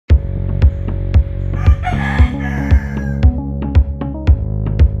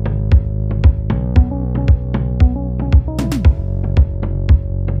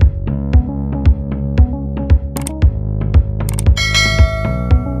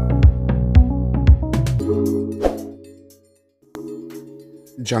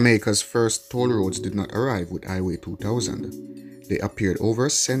Jamaica's first toll roads did not arrive with Highway 2000. They appeared over a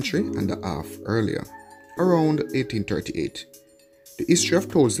century and a half earlier, around 1838. The history of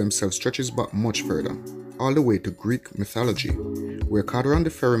tolls themselves stretches back much further, all the way to Greek mythology, where Cadron the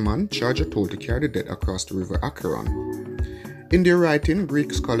ferryman charged a toll to carry the dead across the river Acheron. In their writing,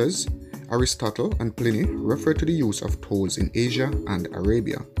 Greek scholars Aristotle and Pliny refer to the use of tolls in Asia and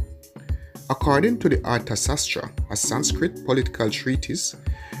Arabia. According to the Arthasastra, a Sanskrit political treatise,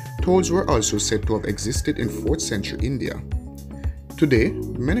 tolls were also said to have existed in 4th century India. Today,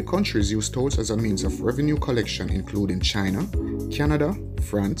 many countries use tolls as a means of revenue collection, including China, Canada,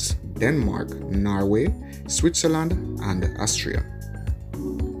 France, Denmark, Norway, Switzerland, and Austria.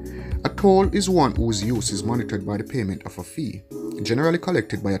 A toll is one whose use is monitored by the payment of a fee, generally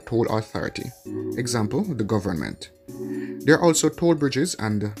collected by a toll authority, example, the government. There are also toll bridges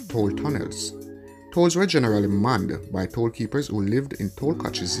and toll tunnels. Tolls were generally manned by toll keepers who lived in toll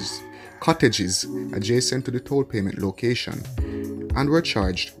cottages adjacent to the toll payment location and were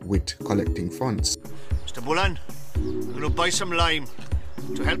charged with collecting funds. Mr. Bullen, I'm going to buy some lime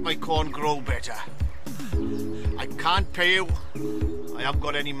to help my corn grow better. I can't pay you. I haven't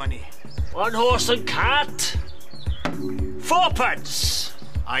got any money. 1 horse and cart. 4pence.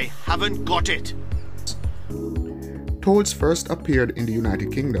 I haven't got it. Tolls first appeared in the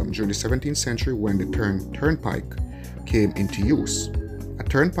United Kingdom during the 17th century when the term turnpike came into use. A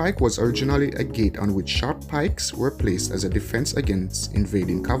turnpike was originally a gate on which sharp pikes were placed as a defense against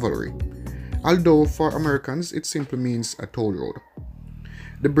invading cavalry, although for Americans it simply means a toll road.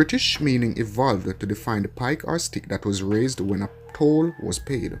 The British meaning evolved to define the pike or stick that was raised when a toll was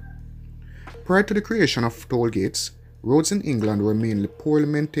paid. Prior to the creation of toll gates, roads in England were mainly poorly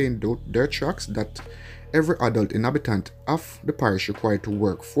maintained dirt tracks that every adult inhabitant of the parish required to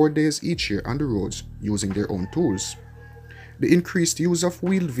work 4 days each year on the roads using their own tools. The increased use of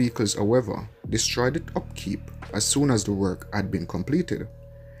wheeled vehicles, however, destroyed the upkeep as soon as the work had been completed.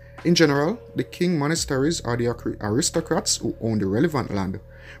 In general, the king monasteries or the aristocrats who owned the relevant land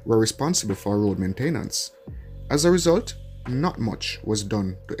were responsible for road maintenance. As a result, not much was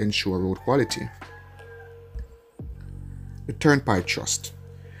done to ensure road quality. The Turnpike Trust.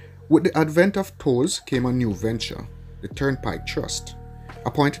 With the advent of tolls came a new venture, the Turnpike Trust.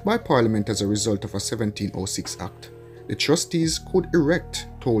 Appointed by Parliament as a result of a 1706 Act, the trustees could erect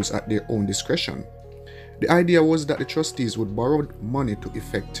tolls at their own discretion. The idea was that the trustees would borrow money to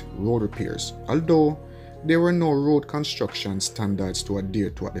effect road repairs, although there were no road construction standards to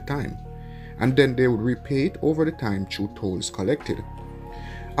adhere to at the time, and then they would repay it over the time through tolls collected.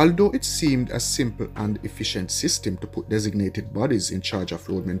 Although it seemed a simple and efficient system to put designated bodies in charge of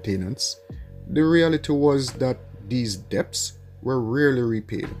road maintenance, the reality was that these debts were rarely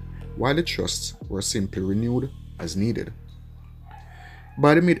repaid, while the trusts were simply renewed as needed.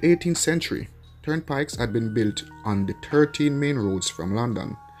 By the mid-18th century, turnpikes had been built on the 13 main roads from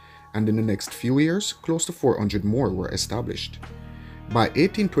London, and in the next few years, close to 400 more were established. By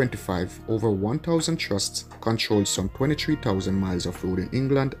 1825, over 1,000 trusts controlled some 23,000 miles of road in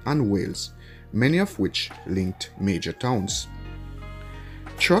England and Wales, many of which linked major towns.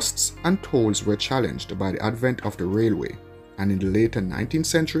 Trusts and tolls were challenged by the advent of the railway, and in the later 19th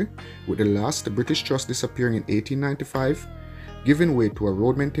century, with the last British trust disappearing in 1895, giving way to a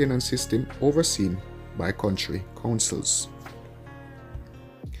road maintenance system overseen by country councils.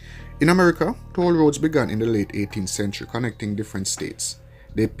 In America, toll roads began in the late 18th century connecting different states.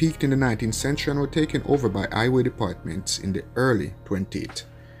 They peaked in the 19th century and were taken over by highway departments in the early 20th.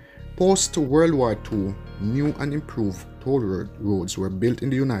 Post-World War II, new and improved toll roads were built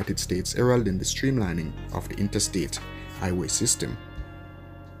in the United States, heralding the streamlining of the interstate highway system.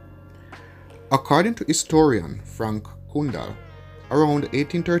 According to historian Frank Kundal, around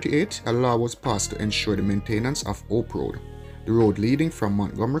 1838, a law was passed to ensure the maintenance of Hope Road, the road leading from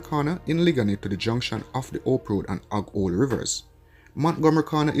Montgomery Corner in Ligonier to the junction of the Hope Road and Hog Hole rivers. Montgomery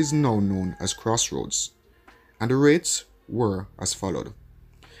Corner is now known as Crossroads, and the rates were as followed: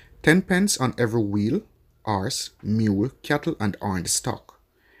 10 pence on every wheel, horse, mule, cattle, and horned stock;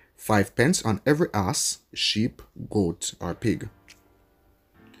 5 pence on every ass, sheep, goat, or pig.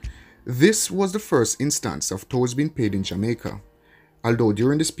 This was the first instance of tolls being paid in Jamaica, although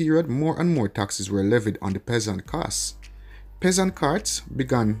during this period more and more taxes were levied on the peasant class. Peasant carts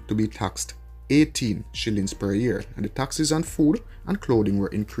began to be taxed 18 shillings per year, and the taxes on food and clothing were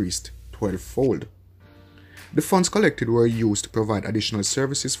increased 12-fold. The funds collected were used to provide additional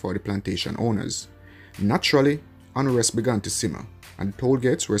services for the plantation owners. Naturally, unrest began to simmer, and toll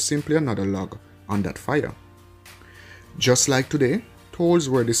gates were simply another log on that fire. Just like today, tolls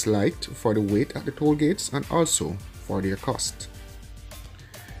were disliked for the wait at the toll gates and also for their cost.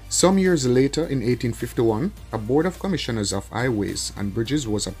 Some years later, in 1851, a board of commissioners of highways and bridges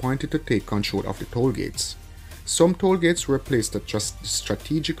was appointed to take control of the toll gates. Some toll gates were placed at just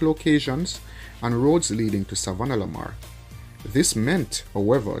strategic locations and roads leading to Savannah Lamar. This meant,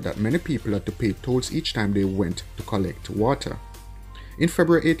 however, that many people had to pay tolls each time they went to collect water. In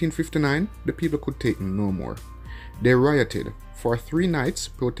February 1859, the people could take no more. They rioted. For 3 nights,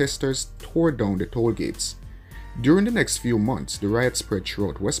 protesters tore down the toll gates. During the next few months, the riot spread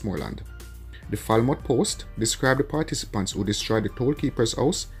throughout Westmoreland. The Falmouth Post described the participants who destroyed the tollkeeper's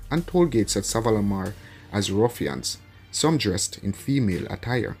house and toll gates at Savannah Lamar as ruffians, some dressed in female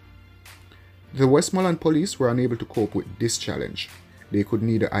attire. The Westmoreland police were unable to cope with this challenge. They could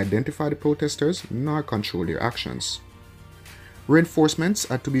neither identify the protesters nor control their actions. Reinforcements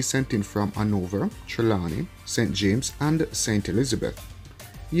had to be sent in from Hanover, Trelawney, St. James, and St. Elizabeth.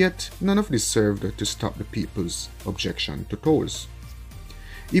 Yet, none of this served to stop the people's objection to tolls.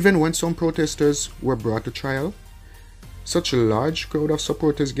 Even when some protesters were brought to trial, such a large crowd of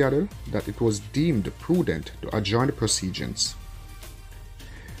supporters gathered that it was deemed prudent to adjourn the proceedings.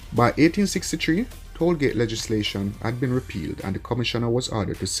 By 1863, toll gate legislation had been repealed and the commissioner was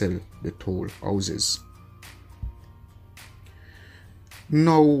ordered to sell the toll houses.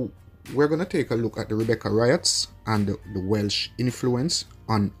 Now, we're going to take a look at the Rebecca riots and the Welsh influence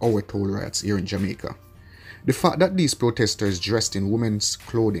on our toll riots here in Jamaica. The fact that these protesters dressed in women's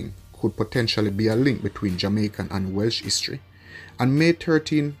clothing could potentially be a link between Jamaican and Welsh history. On May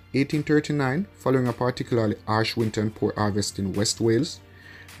 13, 1839, following a particularly harsh winter and poor harvest in West Wales,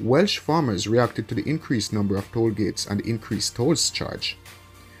 Welsh farmers reacted to the increased number of toll gates and the increased tolls charge.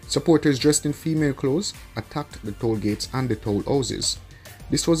 Supporters dressed in female clothes attacked the toll gates and the toll houses.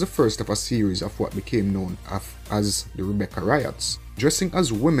 This was the first of a series of what became known as the Rebecca riots. Dressing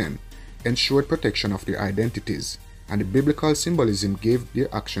as women ensured protection of their identities, and the biblical symbolism gave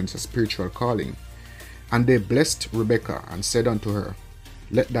their actions a spiritual calling. And they blessed Rebecca and said unto her,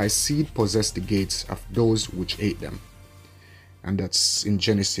 "Let thy seed possess the gates of those which hate them." And that's in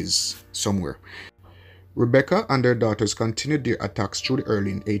Genesis somewhere. Rebecca and her daughters continued their attacks through the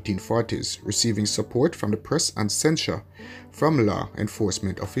early 1840s, receiving support from the press and censure from law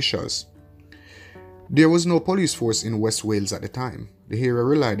enforcement officials. There was no police force in West Wales at the time. The area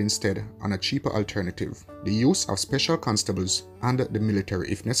relied instead on a cheaper alternative, the use of special constables and the military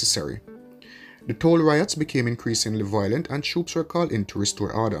if necessary. The toll riots became increasingly violent and troops were called in to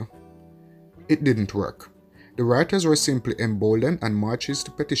restore order. It didn't work. The rioters were simply emboldened and marches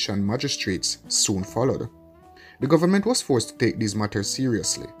to petition magistrates soon followed. The government was forced to take these matters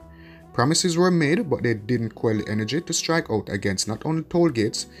seriously. Promises were made, but they didn't quell the energy to strike out against not only toll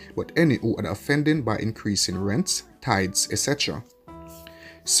gates, but any who had offended by increasing rents, tithes, etc.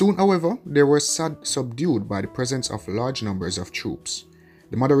 Soon, however, they were subdued by the presence of large numbers of troops,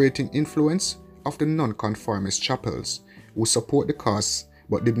 the moderating influence of the nonconformist chapels, who support the cause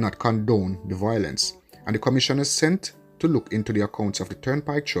but did not condone the violence, and the commissioners sent to look into the accounts of the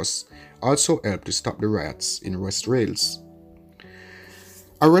Turnpike Trust also helped to stop the riots in West Wales.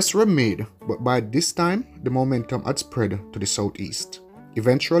 Arrests were made, but by this time, the momentum had spread to the southeast,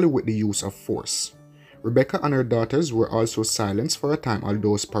 eventually with the use of force. Rebecca and her daughters were also silenced for a time,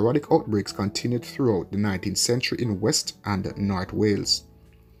 although sporadic outbreaks continued throughout the 19th century in West and North Wales.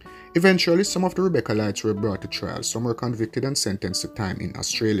 Eventually, some of the Rebecca-lites were brought to trial, some were convicted and sentenced to time in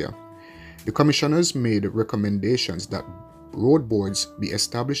Australia. The commissioners made recommendations that road boards be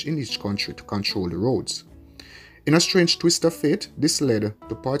established in each country to control the roads. In a strange twist of fate, this led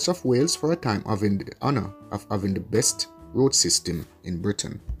to parts of Wales for a time having the honour of having the best road system in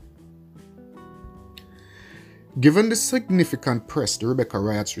Britain. Given the significant press the Rebecca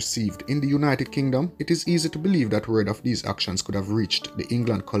riots received in the United Kingdom, it is easy to believe that word of these actions could have reached the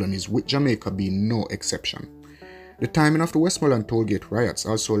England colonies, with Jamaica being no exception. The timing of the Westmoreland tollgate riots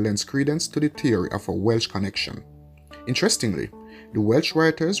also lends credence to the theory of a Welsh connection. Interestingly, the Welsh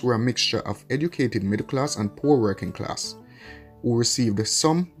rioters were a mixture of educated middle class and poor working class, who received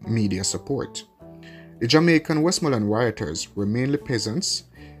some media support. The Jamaican Westmoreland rioters were mainly peasants,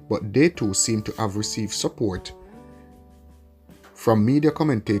 but they too seem to have received support from media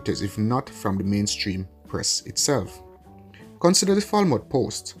commentators, if not from the mainstream press itself. Consider the Falmouth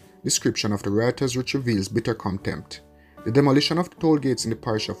Post description of the rioters, which reveals bitter contempt. The demolition of the toll gates in the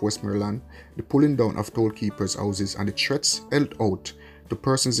parish of Westmoreland, the pulling down of toll keepers' houses, and the threats held out to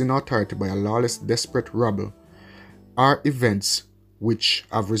persons in authority by a lawless, desperate rabble are events which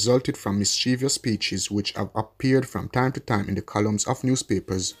have resulted from mischievous speeches which have appeared from time to time in the columns of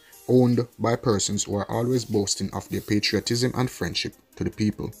newspapers owned by persons who are always boasting of their patriotism and friendship to the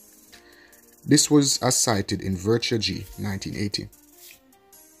people. This was as cited in Virtue G, 1980.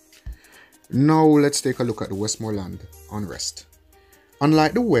 Now let's take a look at the Westmoreland unrest.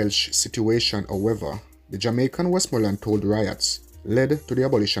 Unlike the Welsh situation, however, the Jamaican Westmoreland toll riots led to the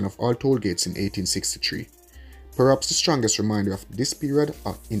abolition of all toll gates in 1863. Perhaps the strongest reminder of this period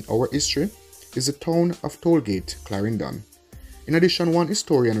in our history is the town of Tollgate, Clarendon. In addition, one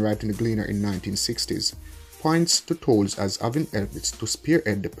historian writing the Gleaner in 1960s points to tolls as having helped to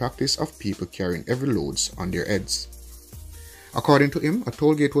spearhead the practice of people carrying heavy loads on their heads. According to him, a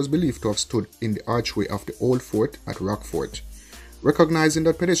toll gate was believed to have stood in the archway of the Old Fort at Rockfort. Recognizing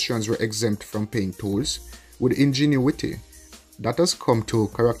that pedestrians were exempt from paying tolls, with ingenuity that has come to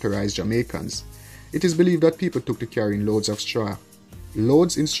characterize Jamaicans, it is believed that people took to carrying loads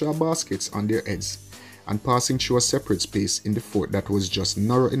in straw baskets on their heads, and passing through a separate space in the fort that was just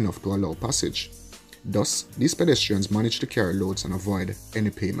narrow enough to allow passage. Thus, these pedestrians managed to carry loads and avoid any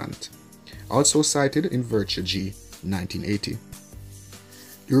payment. Also cited in Virtue G. 1980.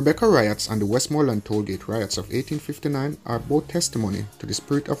 The Rebecca riots and the Westmoreland Tollgate riots of 1859 are both testimony to the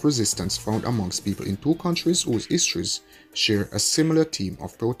spirit of resistance found amongst people in two countries whose histories share a similar theme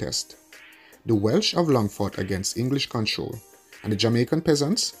of protest. The Welsh have long fought against English control, and the Jamaican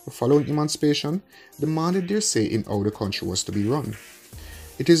peasants, following emancipation, demanded their say in how the country was to be run.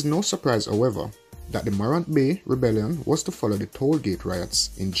 It is no surprise, however, that the Morant Bay Rebellion was to follow the Tollgate riots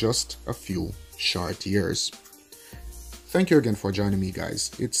in just a few short years. Thank you again for joining me,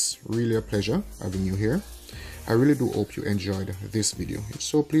 guys. It's really a pleasure having you here. I really do hope you enjoyed this video. If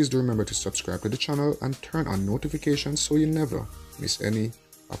so, please do remember to subscribe to the channel and turn on notifications so you never miss any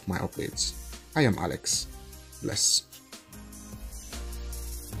of my updates. I am Alex. Bless.